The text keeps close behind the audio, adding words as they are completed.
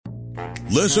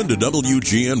Listen to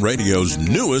WGN Radio's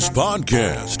newest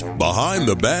podcast, Behind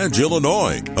the Badge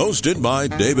Illinois, hosted by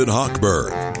David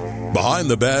Hochberg. Behind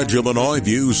the Badge Illinois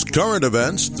views current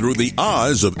events through the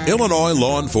eyes of Illinois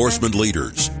law enforcement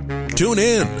leaders. Tune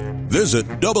in. Visit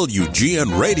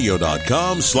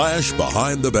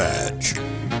WGNradio.com/Behind the Badge.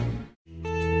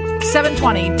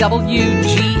 720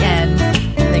 WGN.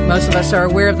 I think most of us are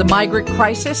aware of the migrant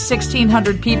crisis.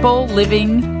 1,600 people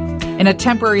living in a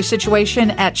temporary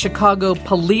situation at Chicago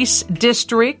police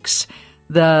districts.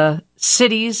 The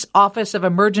city's Office of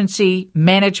Emergency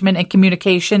Management and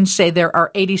Communications say there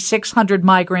are 8,600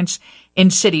 migrants in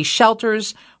city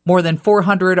shelters. More than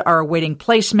 400 are awaiting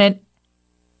placement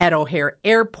at O'Hare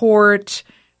Airport.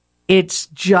 It's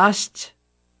just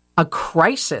a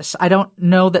crisis. I don't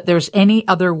know that there's any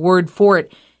other word for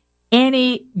it.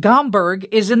 Annie Gomberg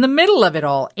is in the middle of it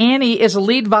all. Annie is a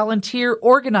lead volunteer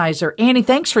organizer. Annie,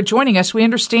 thanks for joining us. We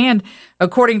understand,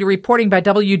 according to reporting by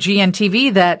WGN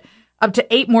TV, that up to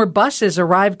 8 more buses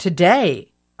arrived today.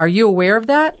 Are you aware of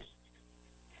that?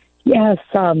 Yes,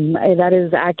 that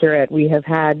is accurate. We have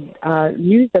had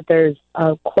news that there's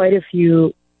quite a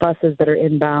few buses that are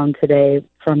inbound today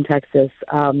from Texas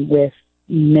with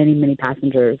many, many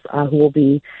passengers who will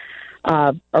be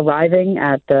arriving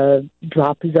at the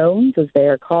drop zones, as they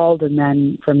are called, and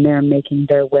then from there making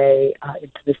their way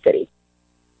into the city.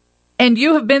 And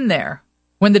you have been there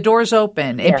when the doors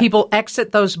open and people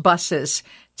exit those buses.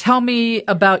 Tell me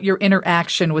about your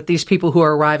interaction with these people who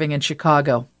are arriving in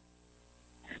Chicago.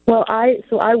 Well,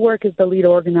 I work as the lead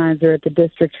organizer at the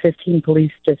District 15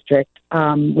 Police District,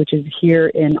 which is here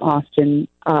in Austin,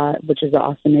 which is the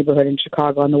Austin neighborhood in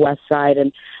Chicago on the west side.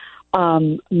 And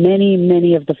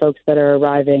many of the folks that are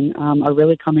arriving are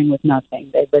really coming with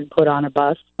nothing. They've been put on a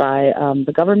bus by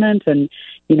the government, and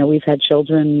we've had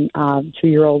children,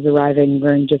 2-year-olds arriving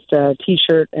wearing just a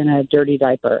T-shirt and a dirty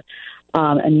diaper.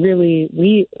 And really,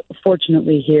 we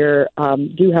fortunately here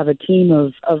do have a team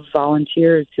of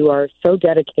volunteers who are so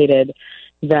dedicated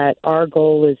that our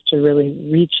goal is to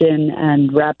really reach in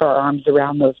and wrap our arms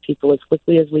around those people as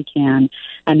quickly as we can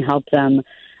and help them.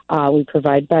 We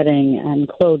provide bedding and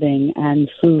clothing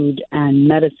and food and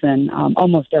medicine.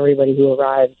 Almost everybody who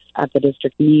arrives at the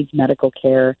district needs medical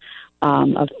care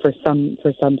for some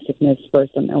sickness, for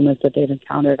some illness that they've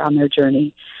encountered on their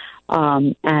journey.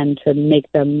 And to make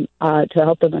them, to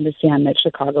help them understand that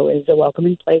Chicago is a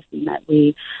welcoming place and that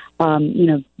we are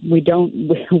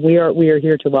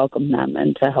here to welcome them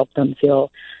and to help them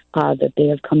feel that they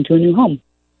have come to a new home.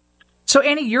 So,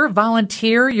 Annie, you're a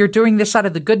volunteer. You're doing this out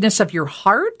of the goodness of your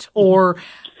heart, or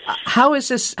how is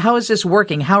this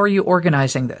working? How are you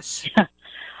organizing this?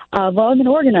 Well, I'm an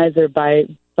organizer by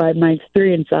my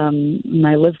experience,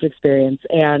 my lived experience,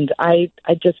 and I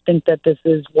just think that this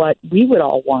is what we would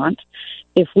all want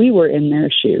if we were in their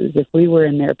shoes, if we were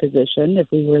in their position, if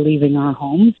we were leaving our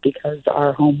homes because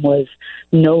our home was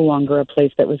no longer a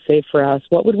place that was safe for us.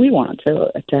 What would we want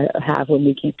to have when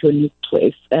we came to a new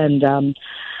place? And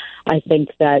I think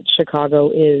that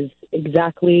Chicago is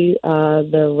exactly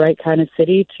the right kind of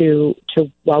city to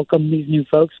welcome these new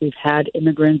folks. We've had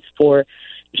immigrants for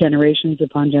generations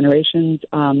upon generations,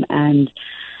 and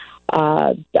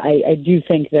I do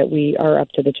think that we are up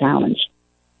to the challenge.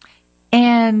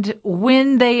 And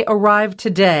when they arrive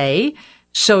today,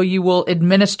 so you will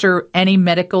administer any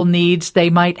medical needs they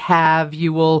might have,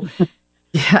 you will...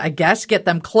 I guess get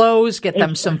them clothes, get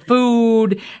them some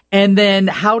food, and then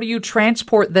how do you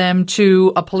transport them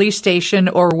to a police station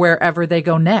or wherever they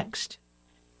go next?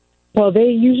 Well,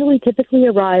 they typically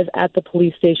arrive at the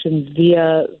police stations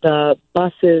via the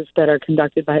buses that are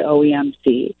conducted by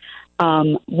OEMC.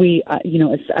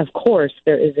 Of course,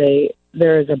 there is a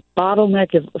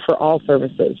bottleneck for all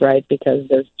services, right? Because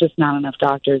there's just not enough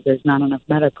doctors, there's not enough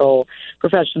medical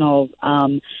professionals.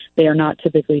 They are not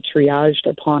typically triaged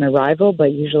upon arrival,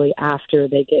 but usually after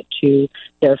they get to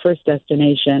their first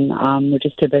destination, which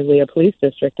is typically a police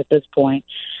district at this point.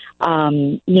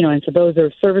 And so those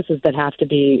are services that have to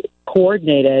be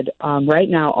coordinated. Right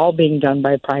now, all being done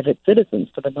by private citizens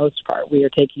for the most part. We are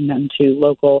taking them to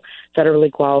local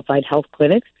federally qualified health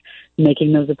clinics,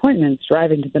 making those appointments,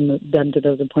 driving to them to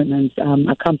those appointments,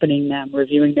 accompanying them,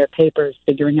 reviewing their papers,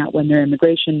 figuring out when their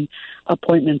immigration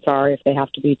appointments are, if they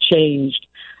have to be changed.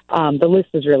 The list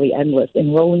is really endless.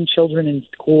 Enrolling children in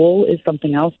school is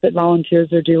something else that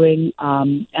volunteers are doing,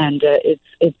 and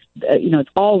it's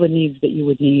all the needs that you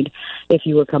would need if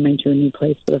you were coming to a new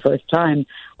place for the first time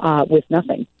with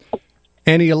nothing.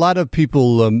 Annie, a lot of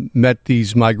people met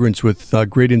these migrants with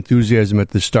great enthusiasm at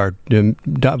the start,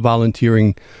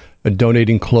 volunteering,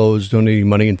 donating clothes, donating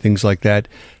money, and things like that.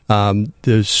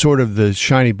 The sort of the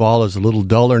shiny ball is a little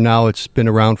duller now. It's been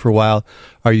around for a while.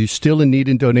 Are you still in need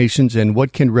in donations? And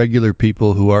what can regular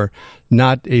people who are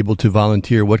not able to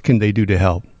volunteer, what can they do to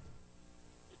help?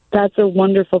 That's a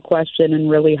wonderful question and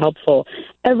really helpful.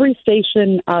 Every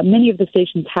station, many of the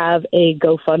stations have a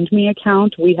GoFundMe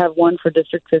account. We have one for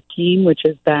District 15, which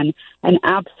has been an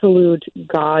absolute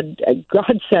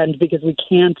godsend because we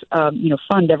can't,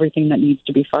 fund everything that needs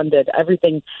to be funded.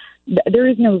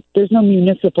 There's no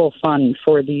municipal fund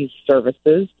for these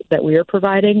services that we are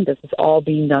providing. This is all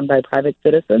being done by private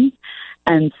citizens.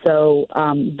 And so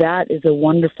that is a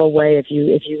wonderful way. If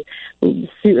you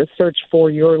search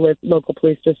for your local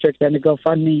police district and a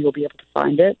GoFundMe, you'll be able to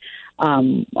find it.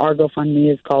 Our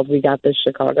GoFundMe is called We Got This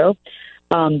Chicago.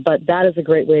 But that is a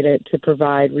great way to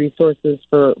provide resources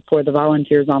for the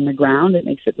volunteers on the ground. It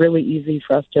makes it really easy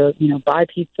for us to buy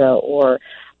pizza or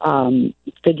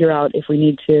figure out if we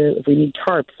need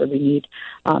tarps or we need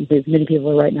there's many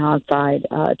people right now outside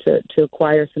to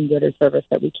acquire some good or service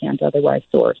that we can't otherwise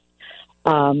source.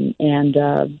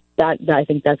 That I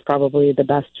think that's probably the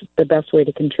best way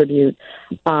to contribute.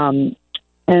 I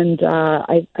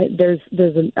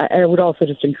would also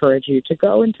just encourage you to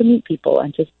go and to meet people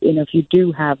and just, if you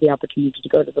do have the opportunity to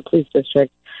go to the police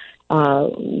district,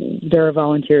 there are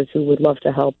volunteers who would love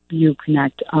to help you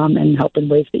connect and help in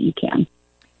ways that you can.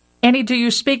 Annie, do you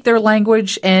speak their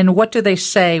language, and what do they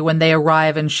say when they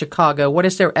arrive in Chicago? What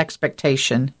is their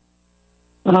expectation?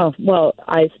 Oh, well,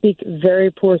 I speak very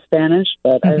poor Spanish,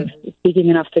 but I'm speaking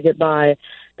enough to get by.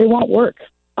 They want work.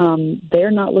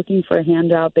 They're not looking for a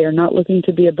handout. They are not looking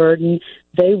to be a burden.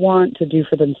 They want to do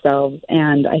for themselves.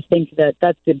 And I think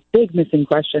that's the big missing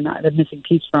question, the missing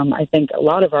piece from, I think, a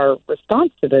lot of our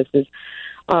response to this is,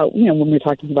 when we're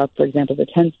talking about, for example, the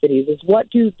 10 cities, is what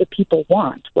do the people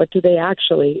want? What do they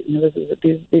actually,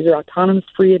 these are autonomous,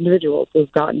 free individuals who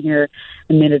have gotten here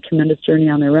and made a tremendous journey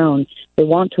on their own. They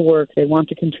want to work. They want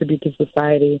to contribute to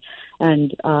society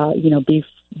and,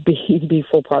 be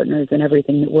full partners in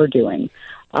everything that we're doing.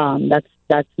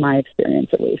 That's my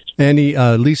experience, at least. Annie,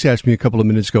 Lisa asked me a couple of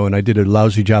minutes ago, and I did a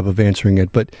lousy job of answering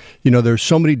it. But, there's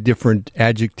so many different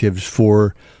adjectives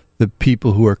for the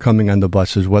people who are coming on the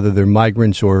buses, whether they're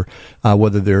migrants or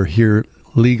whether they're here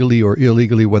legally or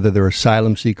illegally, whether they're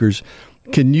asylum seekers.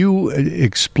 Can you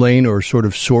explain or sort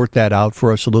of sort that out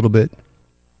for us a little bit?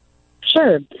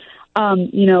 Sure.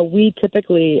 We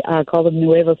typically call them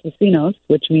nuevos vecinos,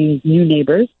 which means new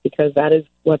neighbors, because that is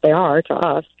what they are to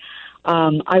us.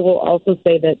 I will also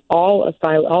say that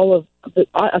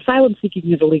asylum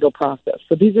seeking is a legal process.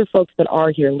 So these are folks that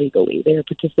are here legally. They are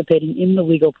participating in the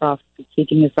legal process of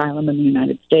seeking asylum in the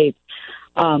United States.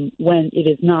 When it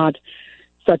is not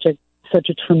such a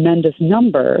tremendous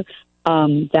number,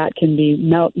 that can be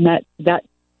met. That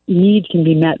need can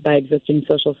be met by existing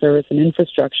social service and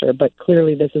infrastructure. But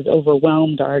clearly, this has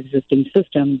overwhelmed our existing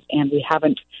systems, and we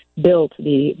haven't built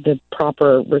the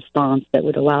proper response that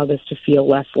would allow this to feel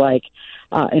less like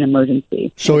an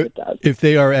emergency. So if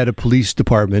they are at a police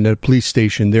department, at a police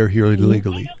station, they're here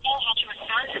legally.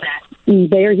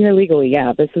 They are here legally,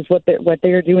 yeah. This is what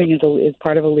they are doing is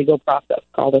part of a legal process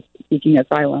called seeking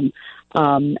asylum,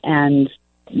 and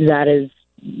that is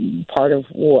part of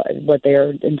what they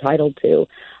are entitled to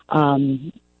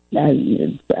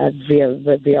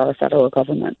via our federal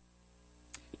government.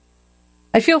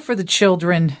 I feel for the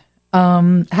children.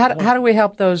 How do we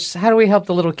help those? How do we help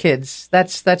the little kids?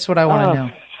 That's what I want to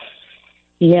know.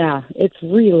 Yeah, it's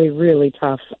really, really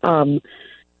tough.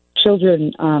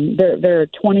 Children, there are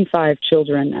 25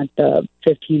 children at the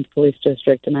 15th Police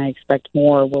District, and I expect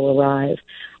more will arrive.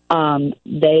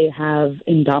 They have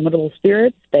indomitable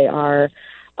spirits. They are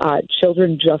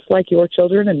children just like your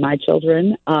children and my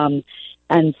children.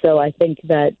 And so I think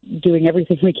that doing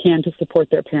everything we can to support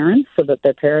their parents so that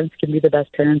their parents can be the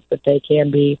best parents that they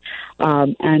can be.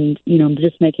 And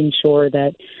just making sure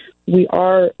that we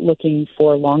are looking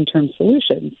for long-term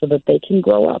solutions so that they can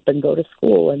grow up and go to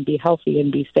school and be healthy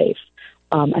and be safe.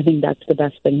 I think that's the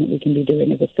best thing that we can be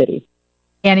doing as a city.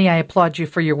 Annie, I applaud you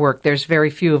for your work. There's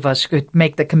very few of us who could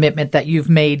make the commitment that you've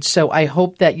made. So I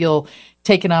hope that you'll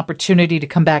take an opportunity to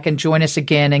come back and join us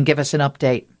again and give us an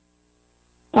update.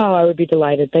 Oh, I would be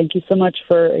delighted. Thank you so much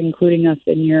for including us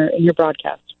in your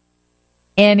broadcast.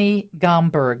 Annie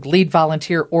Gomberg, lead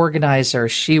volunteer organizer.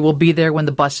 She will be there when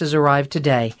the buses arrive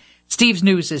today. Steve's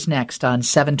News is next on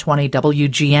 720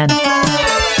 WGN.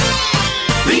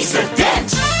 Lisa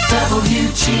Dent,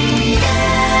 WGN.